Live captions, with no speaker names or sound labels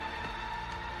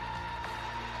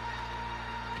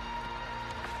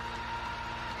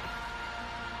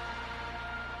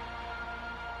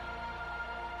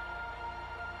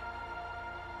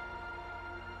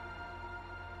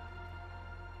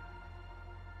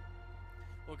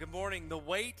Well, good morning. The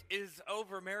wait is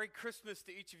over. Merry Christmas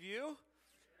to each of you.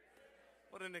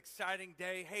 What an exciting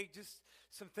day. Hey, just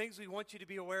some things we want you to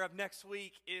be aware of. Next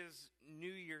week is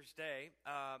New Year's Day.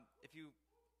 If you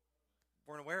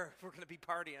weren't aware, we're going to be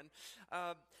partying.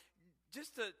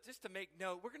 Just to make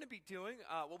note, we're going to be doing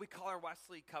what we call our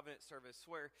Wesley Covenant service,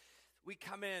 where we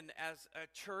come in as a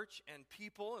church and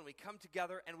people, and we come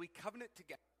together and we covenant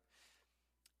together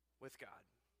with God.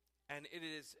 And it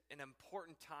is an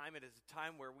important time. It is a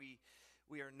time where we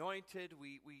are anointed,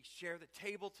 we share the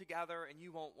table together, and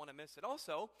you won't want to miss it.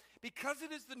 Also, because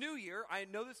it is the new year, I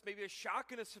know this may be a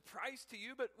shock and a surprise to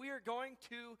you, but we are going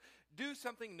to do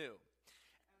something new.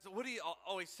 So Woody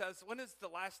always says, when is the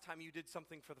last time you did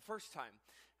something for the first time?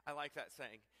 I like that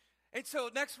saying. And so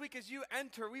next week as you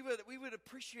enter, we would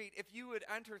appreciate if you would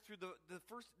enter through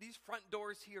these front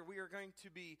doors here. We are going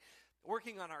to be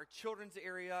working on our children's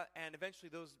area, and eventually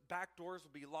those back doors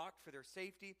will be locked for their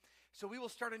safety. So we will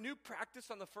start a new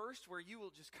practice on the 1st where you will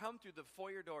just come through the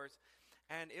foyer doors,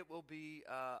 and it will be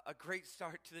a great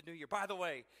start to the new year. By the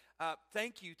way,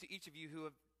 thank you to each of you who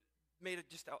have made it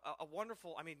just a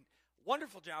wonderful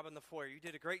job in the foyer. You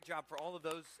did a great job for all of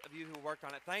those of you who worked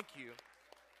on it. Thank you.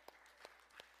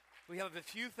 We have a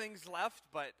few things left,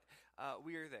 but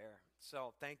we are there.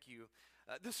 So thank you.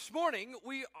 This morning,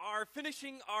 we are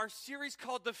finishing our series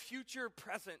called The Future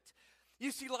Present. You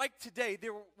see, like today,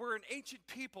 there were an ancient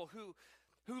people who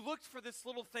looked for this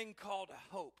little thing called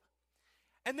hope.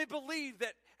 And they believed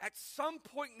that at some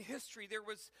point in history, there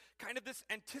was kind of this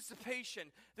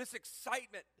anticipation, this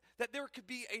excitement, that there could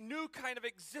be a new kind of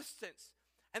existence.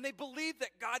 And they believed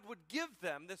that God would give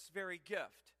them this very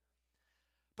gift.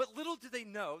 But little did they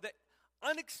know that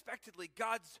unexpectedly,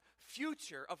 God's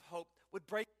future of hope would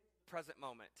break the present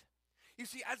moment. You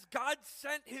see, as God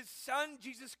sent his son,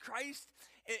 Jesus Christ,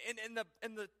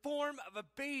 in the form of a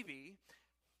baby,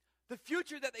 the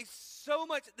future that they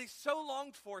so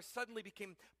longed for suddenly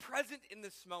became present in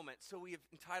this moment. So we have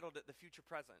entitled it The Future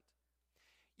Present.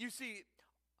 You see,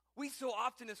 we so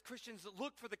often as Christians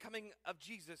look for the coming of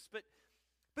Jesus, but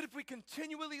if we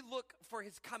continually look for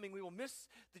his coming, we will miss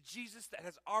the Jesus that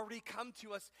has already come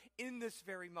to us in this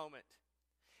very moment.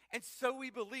 And so we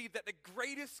believe that the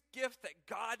greatest gift that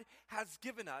God has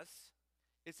given us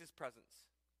is his presence.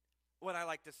 What I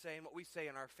like to say and what we say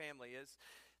in our family is,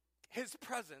 his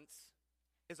presence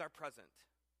is our present.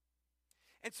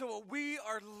 And so what we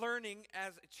are learning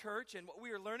as a church and what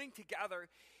we are learning together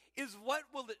is, what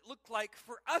will it look like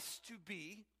for us to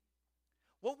be?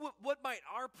 What might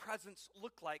our presence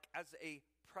look like as a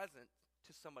present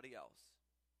to somebody else?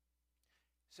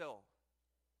 So,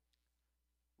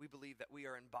 we believe that we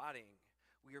are embodying,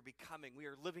 we are becoming, we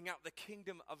are living out the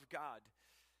kingdom of God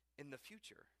in the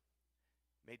future,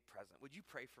 made present. Would you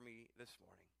pray for me this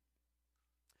morning?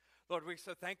 Lord, we're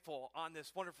so thankful on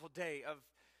this wonderful day of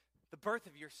the birth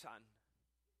of your Son,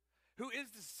 who is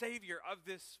the Savior of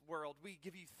this world. We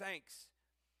give you thanks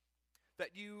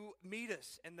that you meet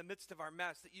us in the midst of our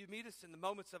mess, that you meet us in the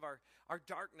moments of our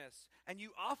darkness, and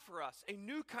you offer us a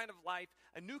new kind of life,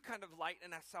 a new kind of light,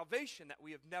 and a salvation that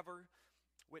we have never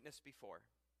witnessed before.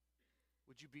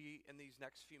 Would you be in these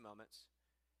next few moments?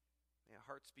 May our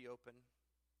hearts be open,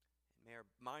 and may our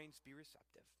minds be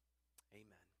receptive. Amen.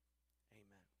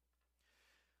 Amen.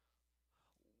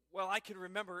 Well, I can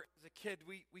remember as a kid,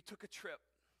 we took a trip.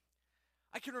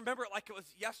 I can remember it like it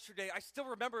was yesterday. I still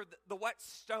remember the wet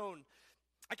stone.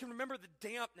 I can remember the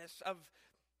dampness of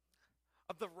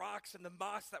the rocks and the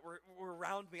moss that were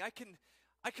around me. I can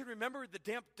remember the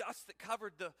damp dust that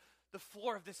covered the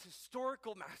floor of this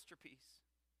historical masterpiece.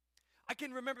 I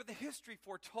can remember the history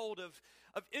foretold of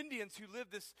Indians who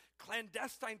lived this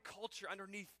clandestine culture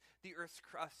underneath the earth's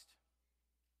crust.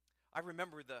 I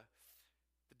remember the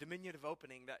diminutive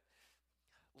opening that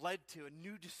led to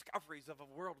new discoveries of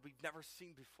a world we've never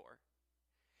seen before.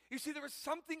 You see, there was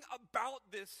something about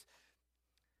this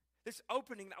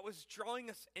opening that was drawing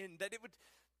us in, that it was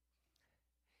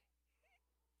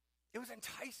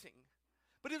enticing.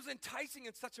 But it was enticing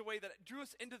in such a way that it drew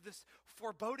us into this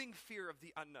foreboding fear of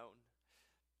the unknown.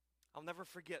 I'll never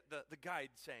forget the guide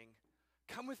saying,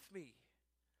 "Come with me."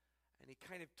 And he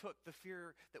kind of took the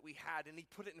fear that we had and he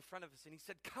put it in front of us and he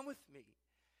said, "Come with me."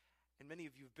 And many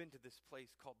of you have been to this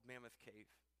place called Mammoth Cave.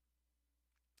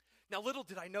 Now, little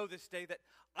did I know this day that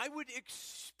I would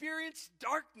experience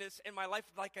darkness in my life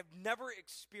like I've never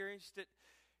experienced it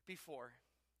before.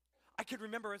 I can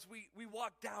remember as we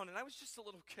walked down, and I was just a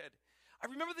little kid. I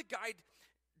remember the guide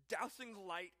dousing the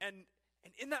light, and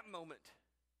in that moment,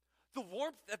 the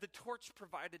warmth that the torch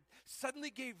provided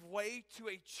suddenly gave way to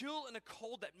a chill and a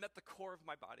cold that met the core of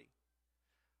my body.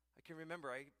 I can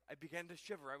remember I began to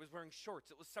shiver. I was wearing shorts.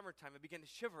 It was summertime. I began to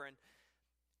shiver,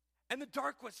 and the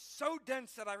dark was so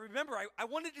dense that I remember I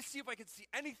wanted to see if I could see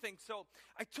anything. So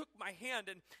I took my hand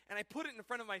and I put it in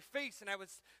front of my face, and I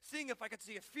was seeing if I could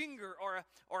see a finger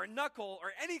or a knuckle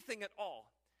or anything at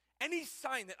all. Any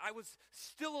sign that I was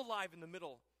still alive in the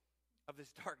middle of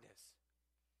this darkness.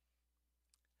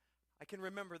 I can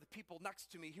remember the people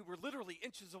next to me who were literally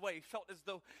inches away felt as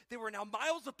though they were now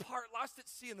miles apart, lost at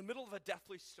sea in the middle of a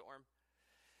deathly storm.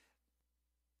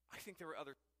 I think there were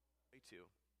others too.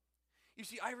 You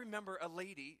see, I remember a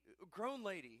lady, a grown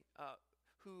lady,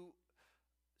 who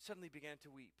suddenly began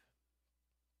to weep,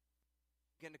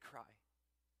 began to cry.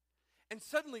 And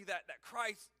suddenly that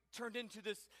cry turned into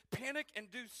this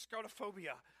panic-induced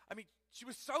scotophobia. I mean, she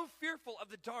was so fearful of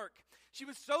the dark. She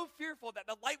was so fearful that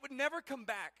the light would never come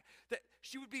back, that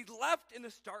she would be left in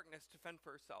this darkness to fend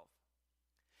for herself.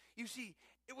 You see,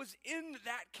 it was in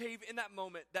that cave, in that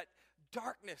moment, that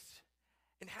darkness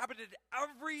inhabited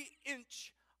every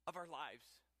inch of our lives.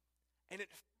 And it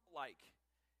felt like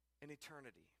an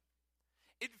eternity.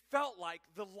 It felt like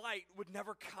the light would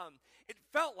never come. It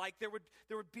felt like there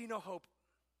would be no hope.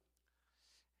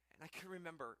 And I can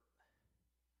remember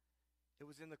it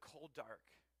was in the cold dark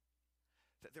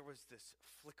that there was this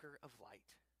flicker of light.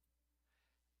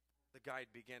 The guide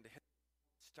began to hit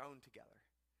stone together.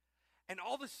 And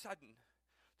all of a sudden,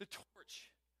 the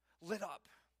torch lit up.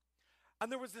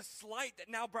 And there was this light that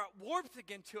now brought warmth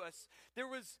again to us.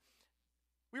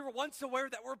 We were once aware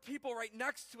that we're people right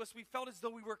next to us. We felt as though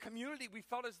we were community. We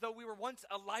felt as though we were once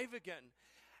alive again.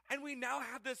 And we now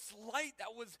have this light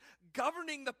that was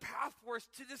governing the path for us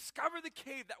to discover the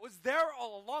cave that was there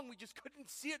all along. We just couldn't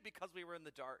see it because we were in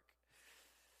the dark.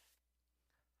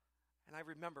 And I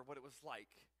remember what it was like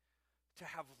to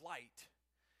have light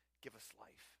give us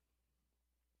life.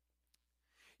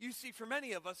 You see, for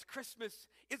many of us, Christmas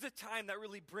is a time that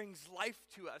really brings life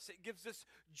to us. It gives us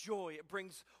joy. It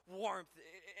brings warmth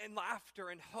and laughter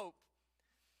and hope.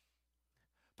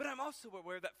 But I'm also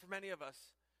aware that for many of us,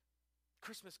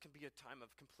 Christmas can be a time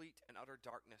of complete and utter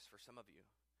darkness for some of you.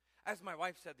 As my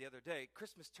wife said the other day,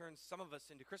 Christmas turns some of us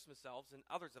into Christmas elves and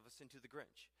others of us into the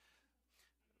Grinch.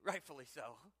 Rightfully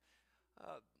so.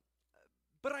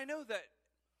 But I know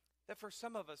that for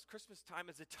some of us, Christmas time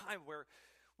is a time where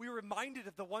we're reminded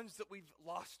of the ones that we've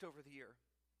lost over the year.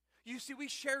 You see, we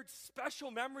shared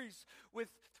special memories with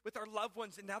our loved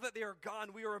ones, and now that they are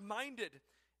gone, we are reminded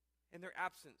in their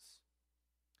absence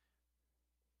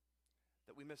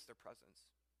that we miss their presence.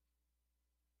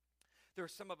 There are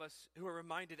some of us who are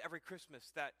reminded every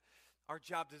Christmas that our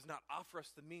job does not offer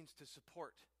us the means to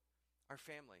support our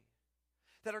family,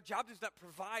 that our job does not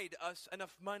provide us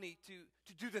enough money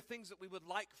to do the things that we would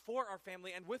like for our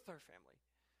family and with our family.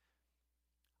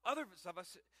 Others of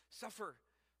us suffer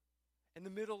in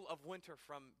the middle of winter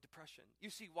from depression.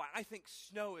 You see, why I think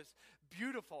snow is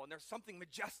beautiful and there's something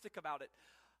majestic about it.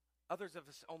 Others of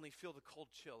us only feel the cold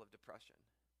chill of depression.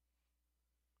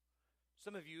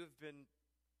 Some of you have been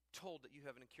told that you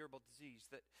have an incurable disease,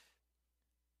 that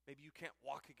maybe you can't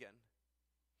walk again.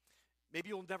 Maybe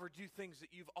you'll never do things that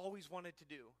you've always wanted to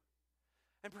do.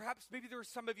 And perhaps maybe there are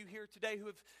some of you here today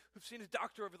who've seen a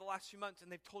doctor over the last few months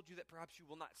and they've told you that perhaps you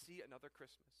will not see another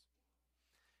Christmas.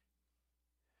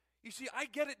 You see, I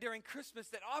get it during Christmas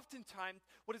that oftentimes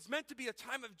what is meant to be a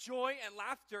time of joy and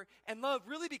laughter and love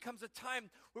really becomes a time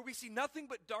where we see nothing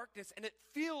but darkness, and it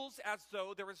feels as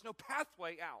though there is no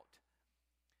pathway out.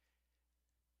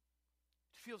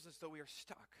 It feels as though we are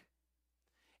stuck.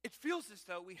 It feels as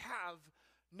though we have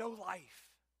no life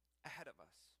ahead of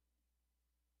us.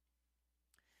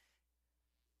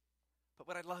 But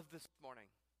what I love this morning,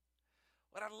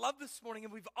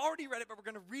 and we've already read it, but we're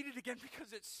going to read it again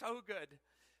because it's so good,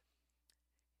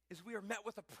 is we are met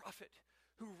with a prophet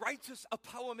who writes us a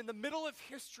poem in the middle of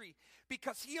history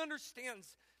because he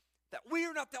understands that we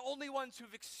are not the only ones who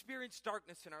have experienced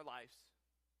darkness in our lives.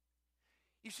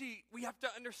 You see, we have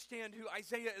to understand who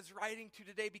Isaiah is writing to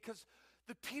today because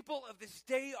the people of this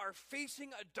day are facing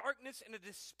a darkness and a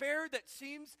despair that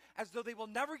seems as though they will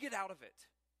never get out of it.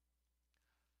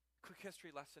 Quick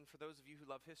history lesson for those of you who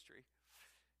love history.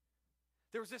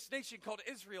 There was this nation called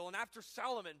Israel, and after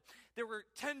Solomon, there were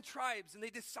 10 tribes, and they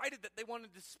decided that they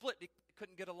wanted to split. They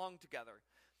couldn't get along together.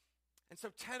 And so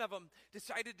 10 of them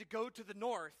decided to go to the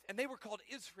north, and they were called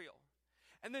Israel.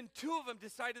 And then 2 of them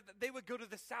decided that they would go to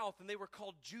the south, and they were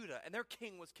called Judah, and their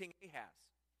king was King Ahaz.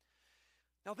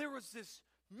 Now there was this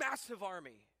massive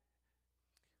army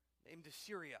named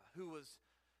Assyria, who was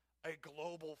a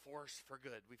global force for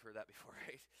good. We've heard that before,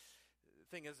 right?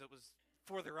 The thing is, it was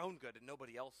for their own good and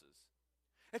nobody else's.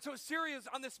 And so Assyria is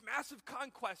on this massive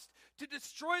conquest to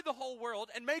destroy the whole world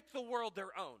and make the world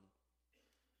their own.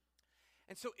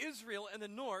 And so Israel in the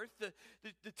north,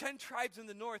 the 10 tribes in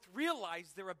the north,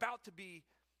 realize they're about to be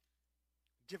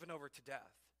given over to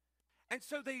death. And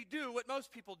so they do what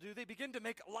most people do. They begin to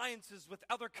make alliances with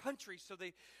other countries so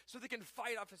they can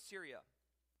fight off Assyria.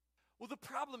 Well, the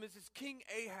problem is King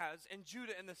Ahaz and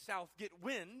Judah in the south get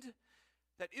wind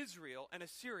that Israel and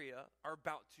Assyria are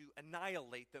about to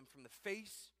annihilate them from the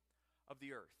face of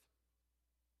the earth.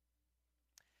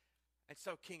 And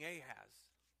so King Ahaz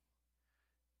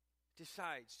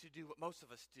decides to do what most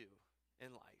of us do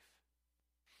in life.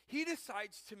 He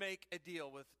decides to make a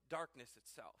deal with darkness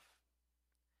itself.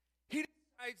 He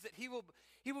decides that he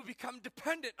will become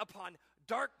dependent upon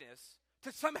darkness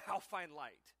to somehow find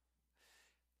light.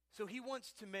 So he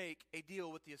wants to make a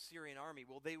deal with the Assyrian army.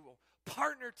 Well, they will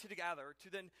partner together to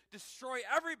then destroy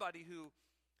everybody who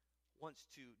wants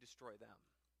to destroy them.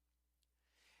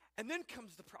 And then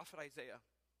comes the prophet Isaiah.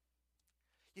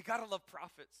 You got to love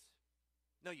prophets.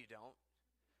 No, you don't.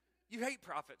 You hate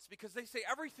prophets because they say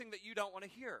everything that you don't want to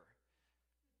hear.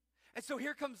 And so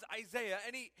here comes Isaiah,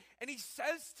 and he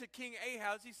says to King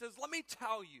Ahaz, he says, let me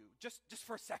tell you, just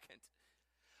for a second,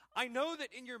 I know that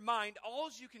in your mind, all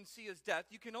you can see is death.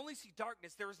 You can only see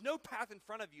darkness. There is no path in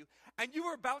front of you, and you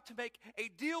are about to make a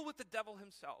deal with the devil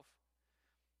himself.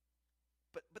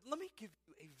 But let me give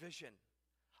you a vision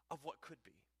of what could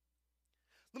be.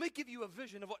 Let me give you a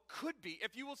vision of what could be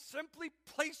if you will simply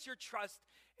place your trust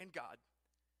in God.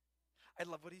 I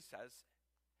love what he says.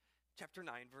 Chapter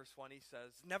 9, verse 1, he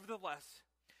says, nevertheless,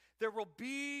 there will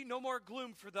be no more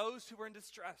gloom for those who are in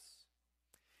distress.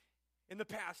 In the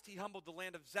past, he humbled the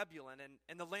land of Zebulun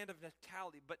and the land of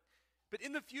Naphtali, but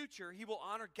in the future, he will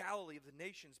honor Galilee of the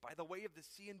nations by the way of the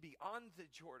sea and beyond the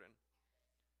Jordan.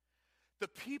 The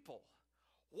people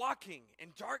walking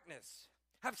in darkness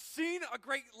have seen a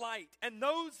great light, and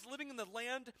those living in the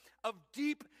land of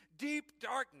deep, deep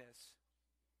darkness,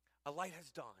 a light has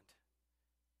dawned.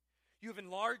 You have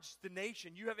enlarged the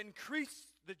nation. You have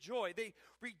increased the joy. They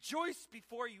rejoice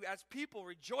before you as people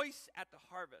rejoice at the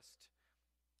harvest,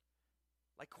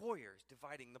 like warriors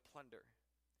dividing the plunder.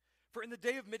 For in the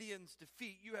day of Midian's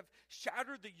defeat, you have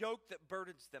shattered the yoke that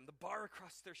burdens them, the bar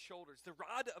across their shoulders, the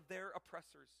rod of their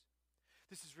oppressors.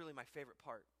 This is really my favorite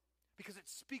part, because it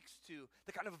speaks to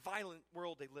the kind of violent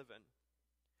world they live in.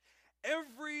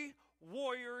 Every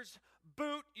warrior's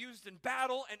boot used in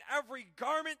battle and every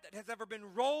garment that has ever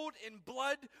been rolled in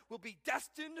blood will be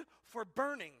destined for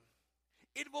burning.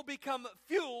 It will become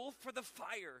fuel for the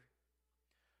fire.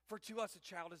 For to us a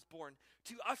child is born,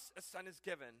 to us a son is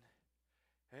given,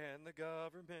 and the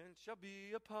government shall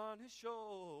be upon his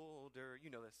shoulder. You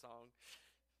know this song.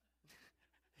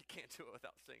 You can't do it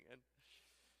without singing.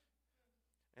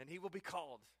 And he will be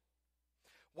called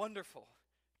Wonderful,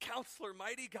 Counselor,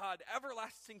 Mighty God,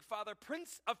 Everlasting Father,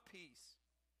 Prince of Peace.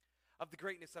 Of the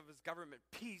greatness of his government,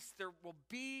 peace, there will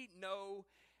be no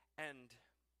end.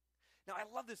 Now, I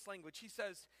love this language. He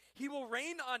says, he will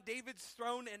reign on David's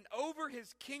throne and over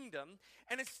his kingdom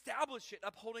and establish it,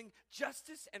 upholding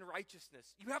justice and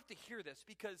righteousness. You have to hear this,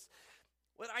 because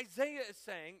what Isaiah is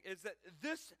saying is that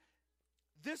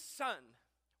this son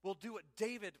will do what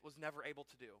David was never able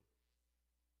to do.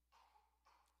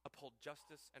 Uphold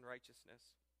justice and righteousness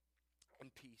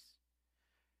and peace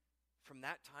from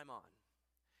that time on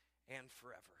and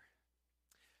forever.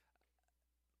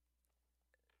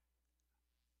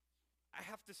 I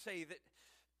have to say that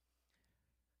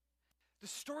the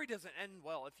story doesn't end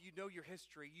well. If you know your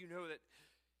history, you know that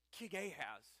King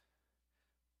Ahaz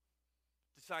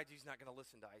decides he's not going to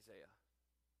listen to Isaiah.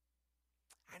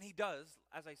 And he does,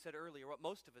 as I said earlier, what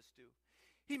most of us do.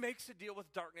 He makes a deal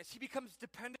with darkness. He becomes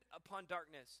dependent upon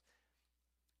darkness.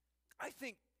 I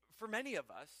think for many of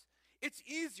us, it's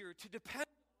easier to depend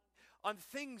on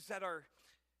things that are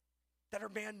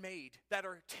man-made, that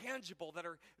are tangible, that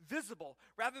are visible,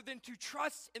 rather than to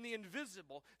trust in the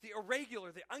invisible, the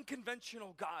irregular, the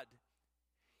unconventional God.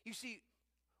 You see,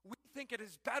 we think it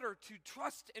is better to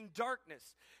trust in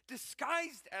darkness,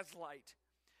 disguised as light,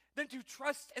 than to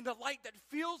trust in the light that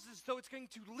feels as though it's going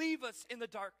to leave us in the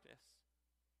darkness.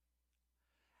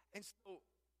 And so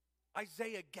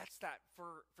Isaiah gets that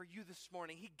for you this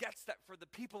morning. He gets that for the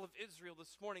people of Israel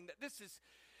this morning, that this is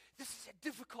a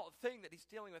difficult thing that he's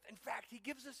dealing with. In fact, he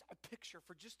gives us a picture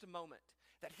for just a moment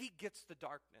that he gets the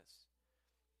darkness.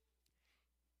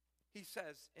 He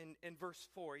says in verse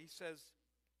 4,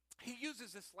 he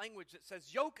uses this language that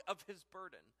says yoke of his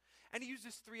burden. And he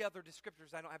uses 3 other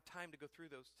descriptors. I don't have time to go through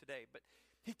those today, but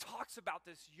he talks about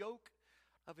this yoke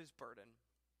of his burden.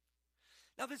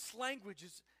 Now, this language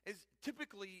is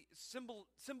typically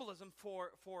symbolism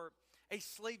for a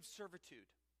slave servitude.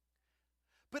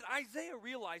 But Isaiah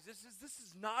realizes this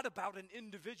is not about an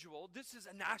individual. This is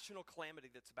a national calamity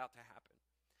that's about to happen.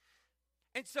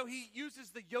 And so he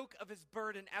uses the yoke of his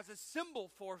burden as a symbol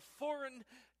for foreign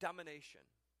domination.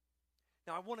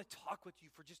 Now, I want to talk with you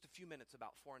for just a few minutes about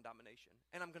foreign domination.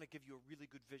 And I'm going to give you a really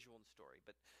good visual and story.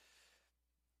 But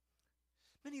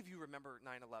many of you remember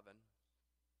 9/11.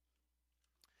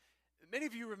 Many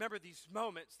of you remember these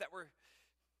moments that were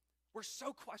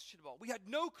so questionable. We had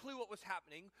no clue what was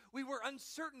happening. We were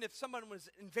uncertain if someone was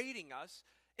invading us.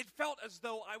 It felt as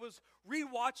though I was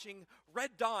rewatching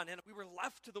Red Dawn and we were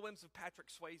left to the whims of Patrick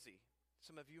Swayze.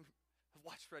 Some of you have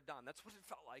watched Red Dawn. That's what it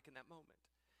felt like in that moment.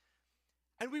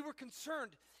 And we were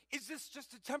concerned, is this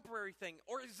just a temporary thing?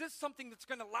 Or is this something that's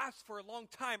going to last for a long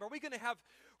time? Are we going to have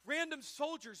random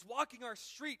soldiers walking our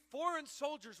street, foreign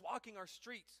soldiers walking our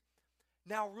streets,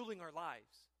 now ruling our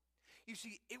lives? You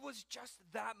see, it was just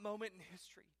that moment in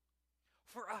history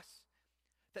for us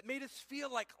that made us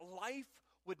feel like life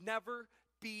would never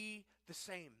be the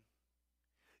same.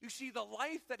 You see, the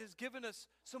life that has given us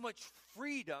so much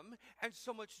freedom and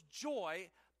so much joy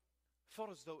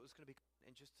felt as though it was going to be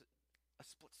in just a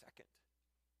split second.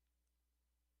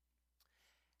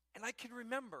 And I can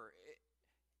remember,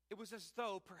 it was as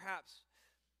though perhaps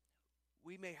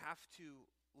we may have to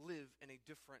live in a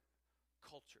different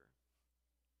culture.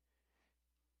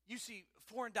 You see,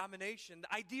 foreign domination,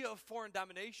 the idea of foreign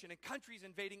domination and countries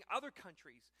invading other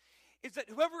countries is that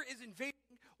whoever is invading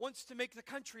wants to make the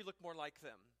country look more like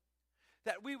them.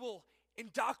 That we will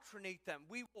indoctrinate them,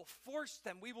 we will force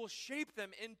them, we will shape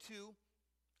them into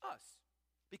us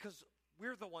because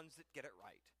we're the ones that get it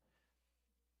right.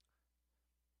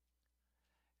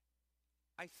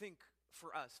 I think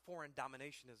for us, foreign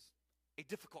domination is a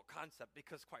difficult concept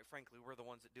because, quite frankly, we're the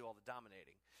ones that do all the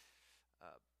dominating.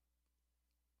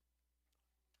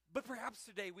 But perhaps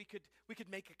today we could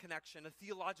make a connection, a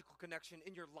theological connection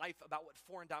in your life about what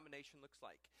foreign domination looks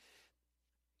like.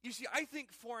 You see, I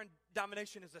think foreign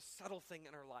domination is a subtle thing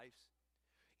in our lives.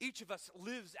 Each of us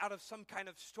lives out of some kind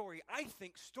of story. I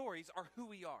think stories are who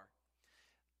we are.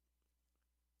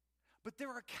 But there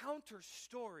are counter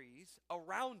stories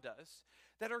around us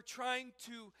that are trying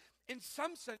to, in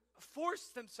some sense, force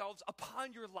themselves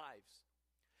upon your lives.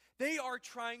 They are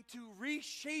trying to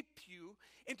reshape you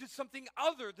into something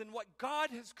other than what God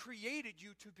has created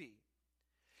you to be.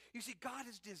 You see, God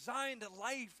has designed a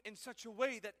life in such a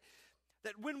way that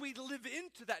when we live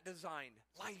into that design,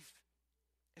 life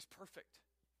is perfect.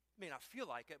 It may not feel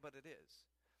like it, but it is.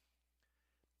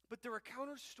 But there are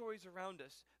counter stories around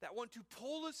us that want to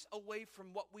pull us away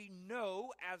from what we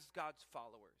know as God's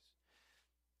followers.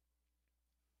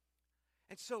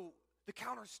 And so the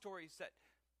counter stories that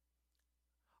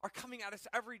are coming at us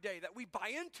every day that we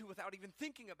buy into without even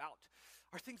thinking about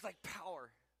are things like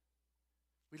power.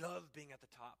 We love being at the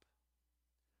top.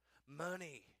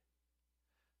 Money.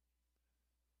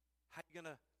 How you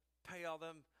going to pay all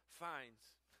them fines?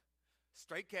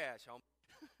 Straight cash, homie.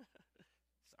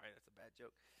 Sorry, that's a bad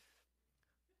joke.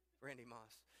 Randy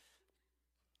Moss.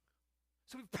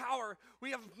 So we have power,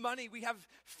 we have money, we have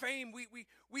fame,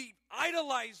 we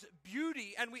idolize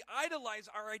beauty, and we idolize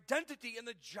our identity in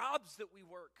the jobs that we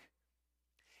work.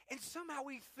 And somehow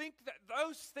we think that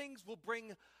those things will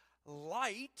bring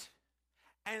light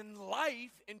and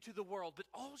life into the world. But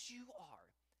all you are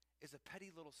is a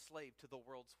petty little slave to the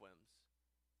world's whims.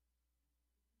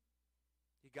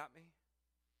 You got me?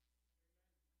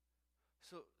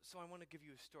 So I want to give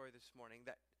you a story this morning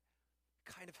that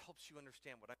kind of helps you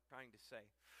understand what I'm trying to say.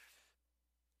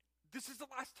 This is the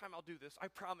last time I'll do this, I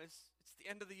promise. It's the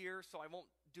end of the year, so I won't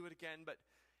do it again, but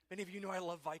many of you know I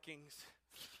love Vikings.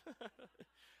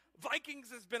 Vikings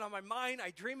has been on my mind.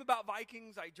 I dream about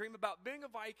Vikings. I dream about being a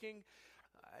Viking.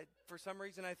 For some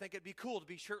reason, I think it'd be cool to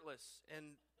be shirtless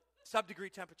in sub-degree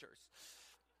temperatures.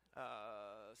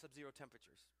 Sub-zero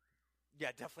temperatures. Yeah,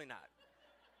 definitely not.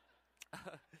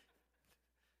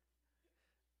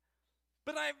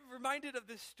 But I'm reminded of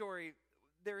this story.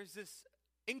 There is this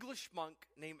English monk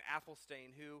named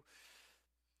Athelstane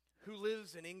who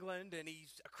lives in England, and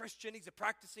he's a Christian. He's a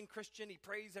practicing Christian. He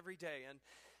prays every day.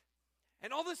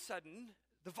 And all of a sudden,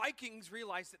 the Vikings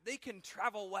realize that they can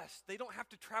travel west. They don't have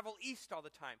to travel east all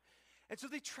the time. And so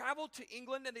they travel to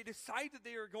England, and they decide that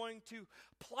they are going to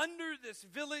plunder this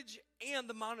village and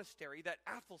the monastery that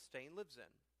Athelstane lives in.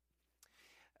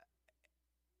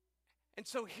 And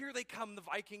so here they come, the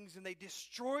Vikings, and they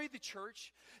destroy the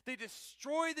church, they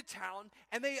destroy the town,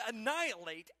 and they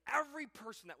annihilate every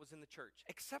person that was in the church,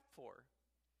 except for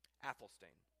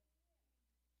Athelstane.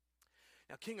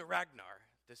 Now, King of Ragnar,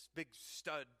 this big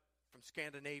stud from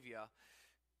Scandinavia,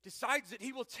 decides that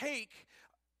he will take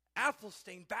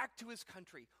Athelstan back to his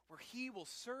country, where he will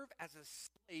serve as a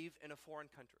slave in a foreign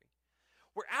country,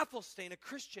 where Athelstan, a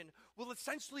Christian, will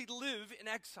essentially live in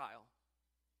exile,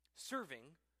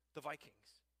 serving the Vikings.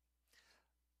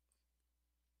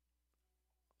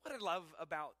 What I love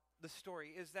about the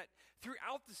story is that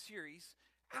throughout the series,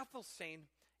 Athelstan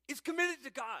is committed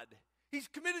to God. He's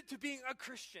committed to being a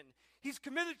Christian. He's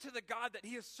committed to the God that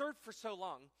he has served for so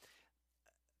long.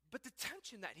 But the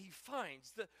tension that he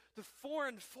finds, the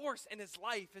foreign force in his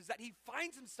life, is that he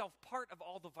finds himself part of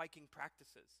all the Viking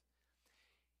practices.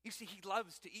 You see, he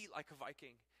loves to eat like a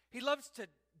Viking. He loves to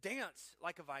dance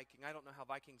like a Viking. I don't know how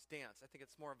Vikings dance. I think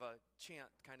it's more of a chant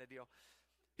kind of deal.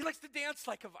 He likes to dance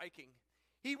like a Viking.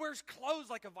 He wears clothes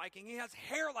like a Viking. He has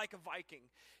hair like a Viking.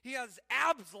 He has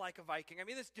abs like a Viking. I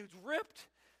mean, this dude's ripped.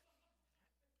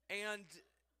 And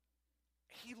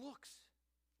he looks,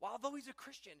 although he's a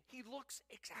Christian, he looks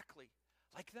exactly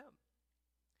like them.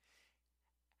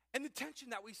 And the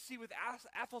tension that we see with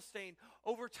Athelstan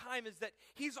over time is that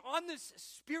he's on this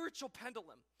spiritual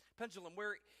pendulum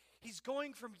where he's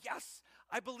going from, yes,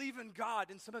 I believe in God,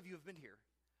 and some of you have been here,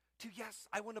 to yes,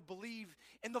 I want to believe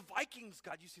in the Vikings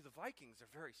God. You see, the Vikings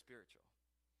are very spiritual.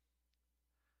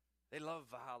 They love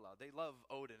Valhalla. They love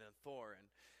Odin and Thor. And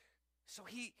so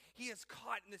he is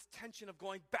caught in this tension of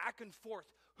going back and forth.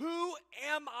 Who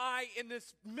am I in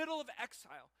this middle of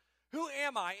exile? Who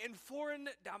am I in foreign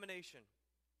domination?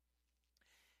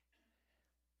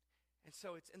 And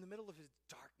so it's in the middle of his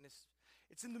darkness.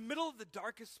 It's in the middle of the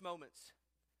darkest moments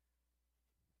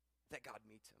that God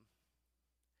meets him.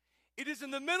 It is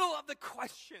in the middle of the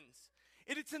questions.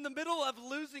 It is in the middle of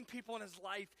losing people in his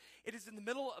life. It is in the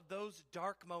middle of those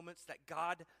dark moments that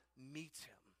God meets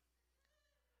him.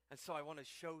 And so I want to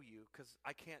show you, because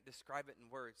I can't describe it in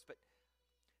words, but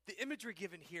the imagery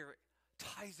given here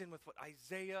ties in with what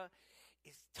Isaiah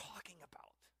is talking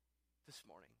about this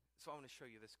morning. So I want to show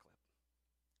you this clip.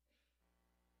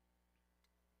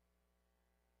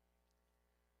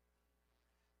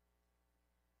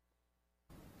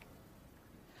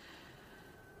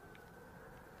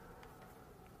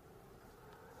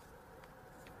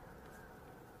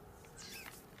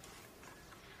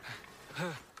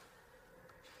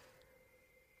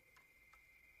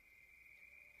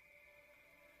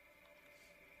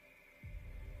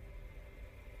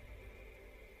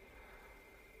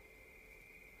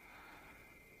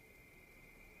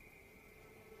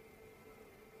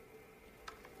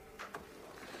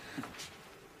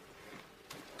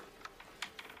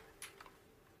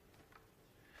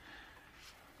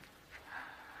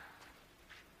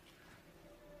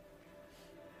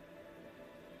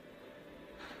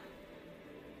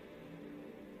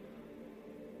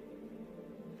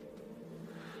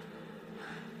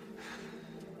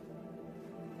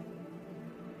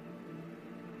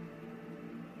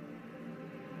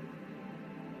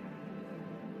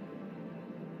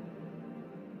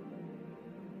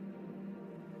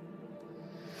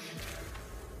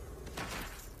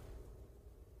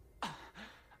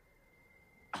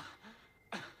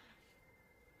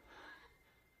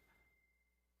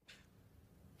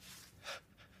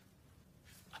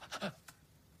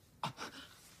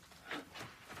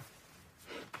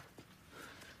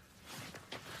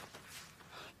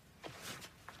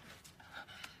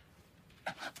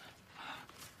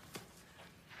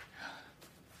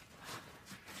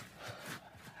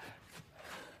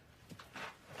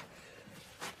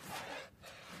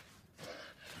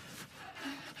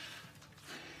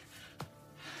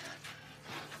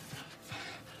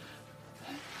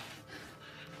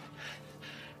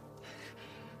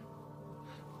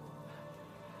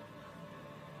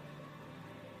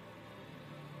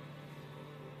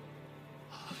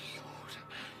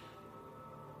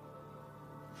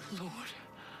 Lord,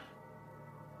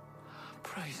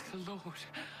 praise the Lord.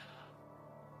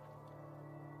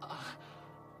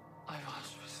 I've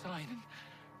asked for a sign,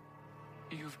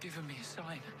 and you've given me a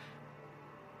sign.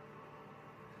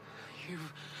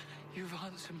 You've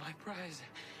answered my prayers.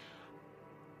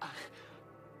 I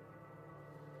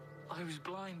was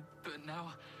blind, but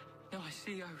now I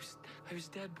see. I was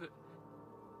dead, but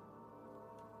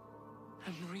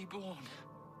I'm reborn.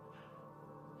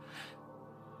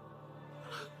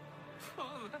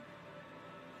 Father,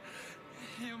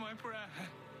 hear my prayer,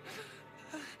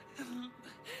 and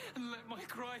let my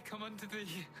cry come unto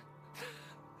thee.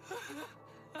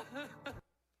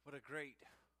 What a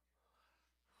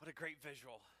great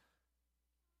visual.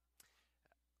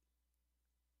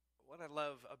 What I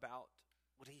love about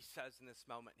what he says in this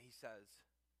moment, he says,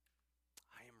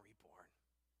 I am reborn.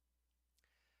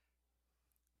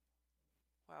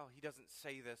 well, he doesn't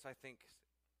say this. I think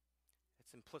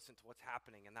it's implicit to what's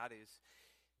happening, and that is,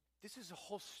 this is a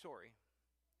whole story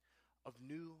of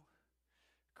new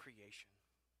creation.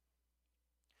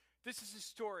 This is a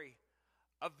story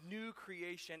of new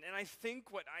creation. And I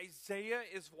think what Isaiah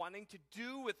is wanting to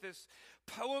do with this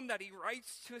poem that he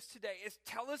writes to us today is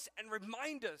tell us and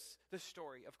remind us the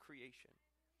story of creation.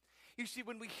 You see,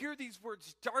 when we hear these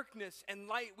words, darkness and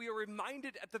light, we are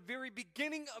reminded at the very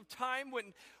beginning of time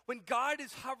when God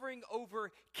is hovering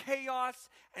over chaos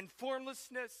and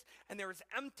formlessness, and there is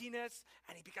emptiness,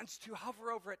 and he begins to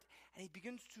hover over it, and he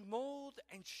begins to mold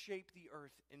and shape the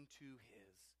earth into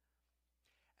his.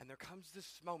 And there comes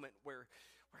this moment where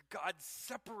God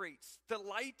separates the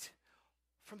light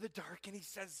from the dark, and he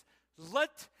says,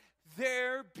 let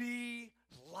there be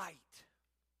light.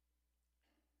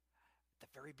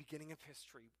 At the very beginning of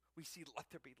history, we see let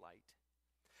there be light.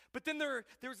 But then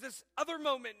there's this other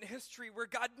moment in history where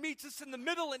God meets us in the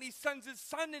middle, and he sends his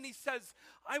son, and he says,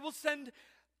 I will send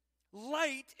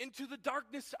light into the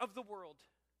darkness of the world.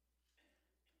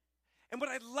 And what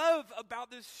I love about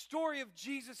this story of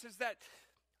Jesus is that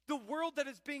the world that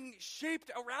is being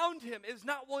shaped around him is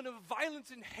not one of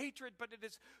violence and hatred, but it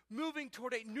is moving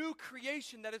toward a new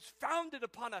creation that is founded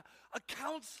upon a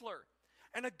counselor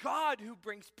and a God who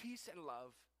brings peace and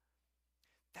love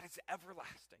that is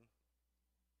everlasting.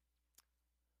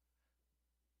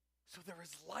 So there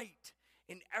is light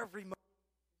in every moment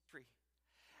of history.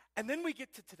 And then we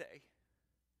get to today.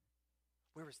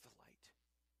 Where is the light?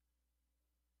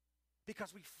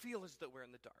 Because we feel as though we're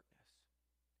in the darkness.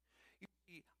 You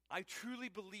see, I truly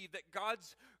believe that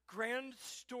God's grand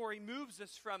story moves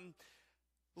us from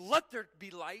let there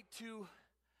be light to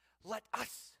let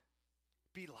us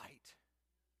be light.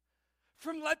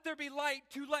 From let there be light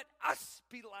to let us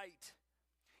be light.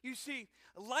 You see,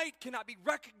 light cannot be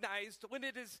recognized when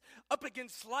it is up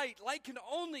against light. Light can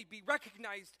only be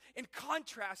recognized in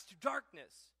contrast to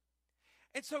darkness.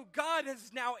 And so God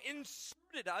has now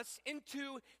inserted us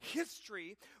into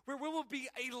history where we will be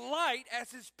a light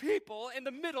as his people in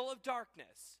the middle of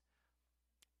darkness.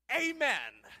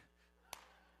 Amen.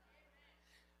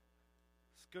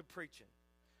 It's good preaching.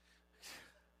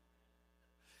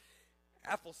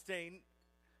 Athelstane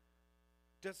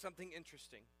does something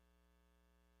interesting.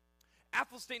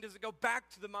 Athelstane doesn't go back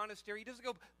to the monastery. He doesn't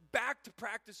go back to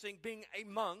practicing being a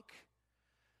monk,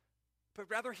 but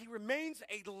rather he remains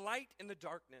a light in the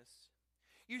darkness.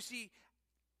 You see,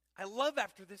 I love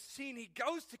after this scene, he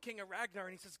goes to King Ragnar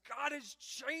and he says, God has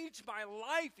changed my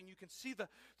life. And you can see the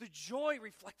joy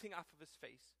reflecting off of his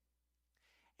face.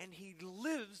 And he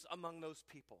lives among those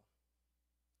people.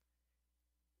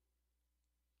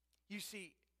 You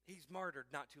see, he's martyred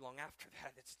not too long after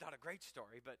that. It's not a great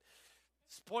story, but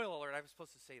spoiler alert, I was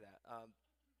supposed to say that.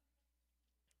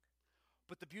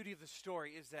 But the beauty of the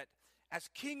story is that as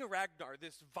King Ragnar,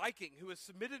 this Viking who has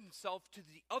submitted himself to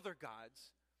the other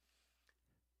gods,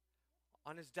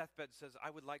 on his deathbed says, I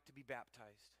would like to be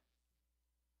baptized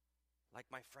like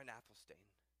my friend Athelstane,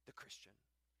 the Christian.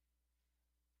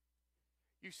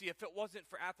 You see, if it wasn't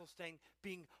for Athelstane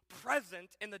being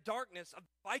present in the darkness of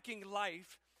Viking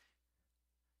life,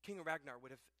 King Ragnar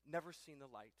would have never seen the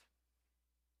light.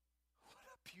 What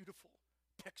a beautiful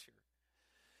picture.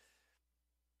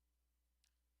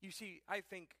 You see, I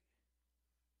think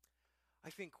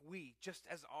we, just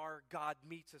as our God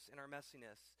meets us in our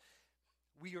messiness,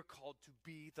 we are called to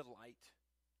be the light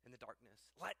in the darkness.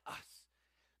 Let us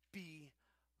be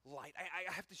light.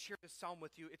 I have to share this psalm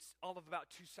with you. It's all of about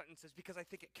 2 sentences because I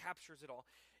think it captures it all.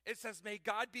 It says, may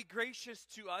God be gracious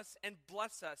to us and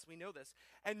bless us, we know this,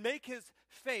 and make his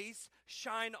face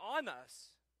shine on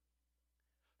us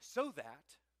so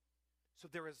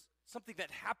there is something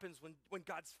that happens when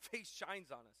God's face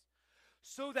shines on us,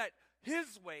 so that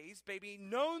his ways may be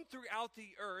known throughout the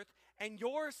earth and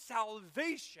your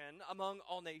salvation among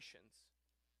all nations.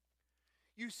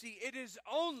 You see, it is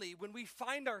only when we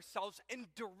find ourselves in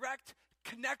direct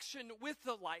connection with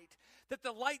the light that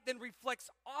the light then reflects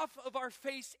off of our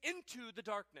face into the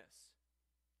darkness.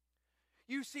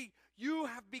 You see, you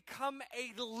have become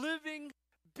a living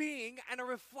being and a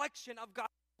reflection of God's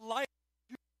light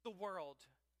to the world.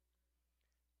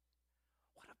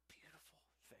 What a beautiful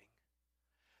thing.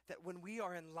 That when we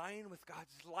are in line with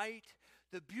God's light,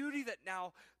 the beauty that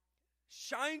now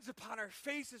shines upon our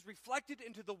face is reflected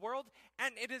into the world,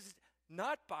 and it is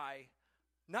not by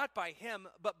him,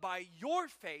 but by your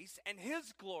face and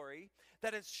his glory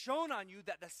that is shown on you,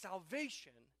 that the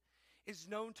salvation is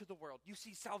known to the world. You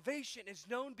see, salvation is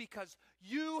known because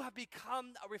you have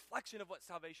become a reflection of what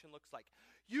salvation looks like.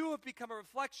 You have become a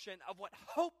reflection of what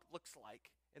hope looks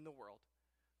like in the world.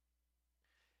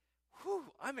 Whew,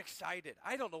 I'm excited.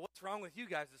 I don't know what's wrong with you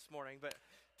guys this morning, but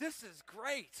this is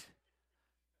great.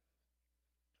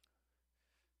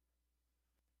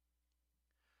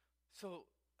 So,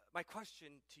 my question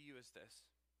to you is this.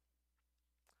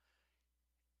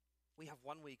 We have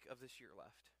 1 week of this year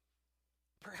left.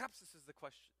 Perhaps this is the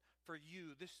question for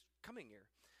you this coming year.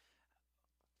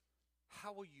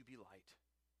 How will you be light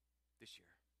this year?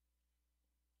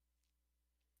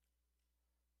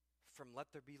 From let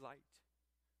there be light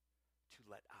to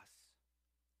let us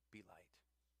be light.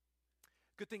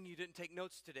 Good thing you didn't take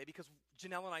notes today because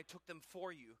Janelle and I took them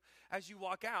for you. As you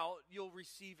walk out, you'll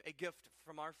receive a gift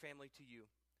from our family to you.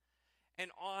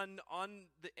 And on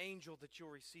the angel that you'll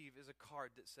receive is a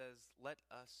card that says, let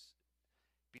us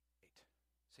be light.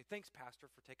 Say, thanks, Pastor,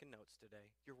 for taking notes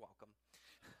today. You're welcome.